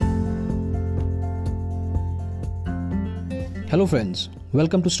Hello friends,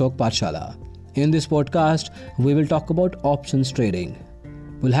 welcome to Stock Pathshala. In this podcast, we will talk about options trading.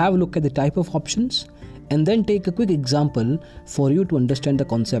 We'll have a look at the type of options and then take a quick example for you to understand the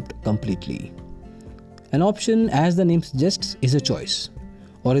concept completely. An option, as the name suggests, is a choice,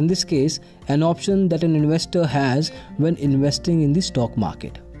 or in this case, an option that an investor has when investing in the stock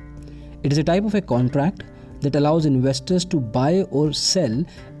market. It is a type of a contract that allows investors to buy or sell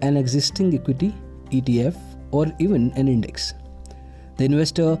an existing equity, ETF, or even an index. The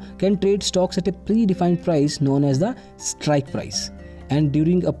investor can trade stocks at a predefined price known as the strike price and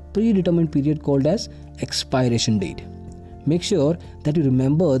during a predetermined period called as expiration date. Make sure that you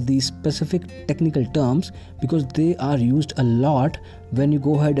remember these specific technical terms because they are used a lot when you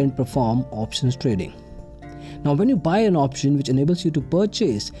go ahead and perform options trading. Now, when you buy an option which enables you to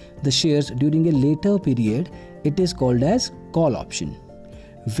purchase the shares during a later period, it is called as call option.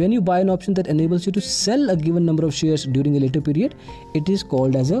 When you buy an option that enables you to sell a given number of shares during a later period, it is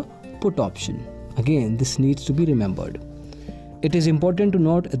called as a put option. Again, this needs to be remembered. It is important to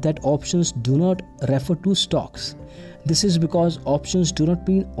note that options do not refer to stocks. This is because options do not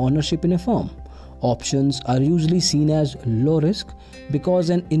mean ownership in a firm. Options are usually seen as low risk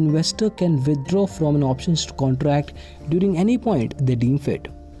because an investor can withdraw from an options contract during any point they deem fit.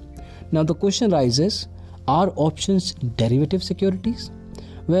 Now the question arises, are options derivative securities?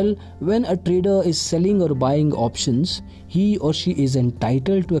 Well, when a trader is selling or buying options, he or she is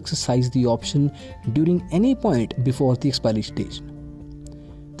entitled to exercise the option during any point before the expiry date.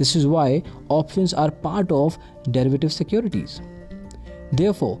 This is why options are part of derivative securities.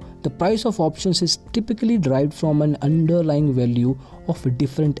 Therefore, the price of options is typically derived from an underlying value of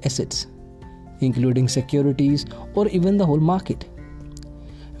different assets, including securities or even the whole market.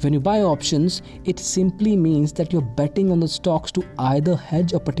 When you buy options, it simply means that you're betting on the stocks to either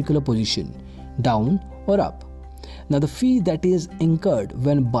hedge a particular position, down or up. Now, the fee that is incurred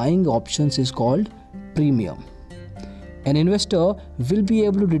when buying options is called premium. An investor will be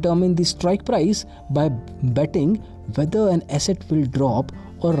able to determine the strike price by betting whether an asset will drop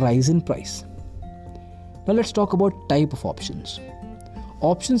or rise in price. Now, let's talk about type of options.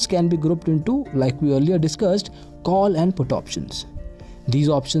 Options can be grouped into, like we earlier discussed, call and put options. These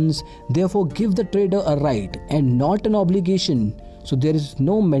options therefore give the trader a right and not an obligation, so there is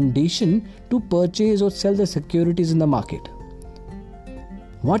no mandation to purchase or sell the securities in the market.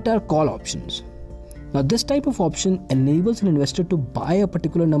 What are call options? Now, this type of option enables an investor to buy a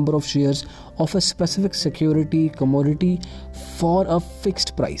particular number of shares of a specific security, commodity for a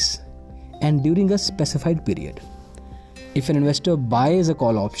fixed price and during a specified period. If an investor buys a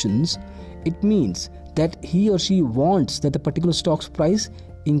call options, it means that he or she wants that the particular stock's price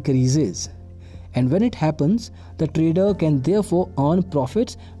increases. And when it happens, the trader can therefore earn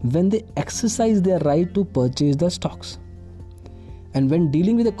profits when they exercise their right to purchase the stocks. And when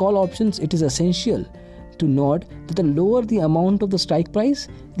dealing with the call options, it is essential to note that the lower the amount of the strike price,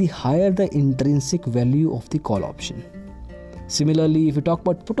 the higher the intrinsic value of the call option. Similarly, if we talk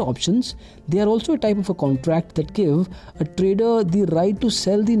about put options, they are also a type of a contract that give a trader the right to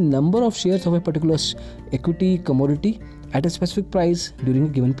sell the number of shares of a particular equity, commodity at a specific price during a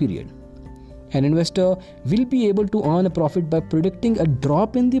given period. An investor will be able to earn a profit by predicting a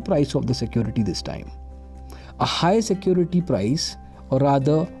drop in the price of the security this time. A high security price, or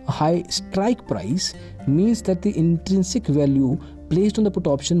rather a high strike price, means that the intrinsic value placed on the put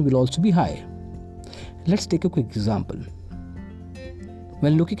option will also be high. Let's take a quick example.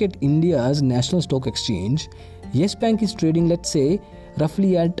 When looking at India's National Stock Exchange, Yes Bank is trading, let's say,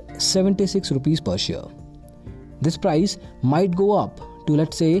 roughly at 76 rupees per share. This price might go up to,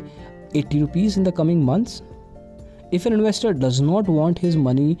 let's say, 80 rupees in the coming months. If an investor does not want his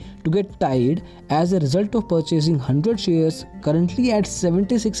money to get tied as a result of purchasing 100 shares currently at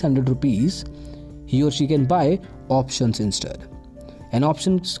 7600 rupees, he or she can buy options instead. An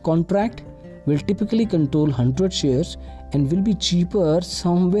options contract will typically control 100 shares and will be cheaper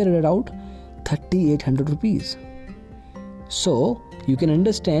somewhere around 3800 rupees. So, you can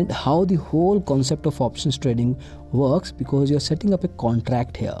understand how the whole concept of options trading works because you're setting up a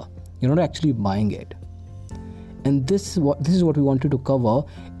contract here. You're not actually buying it. And this is what we wanted to cover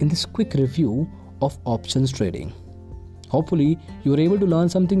in this quick review of options trading. Hopefully, you were able to learn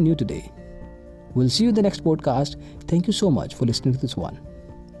something new today. We'll see you in the next podcast. Thank you so much for listening to this one.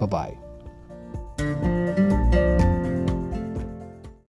 Bye-bye.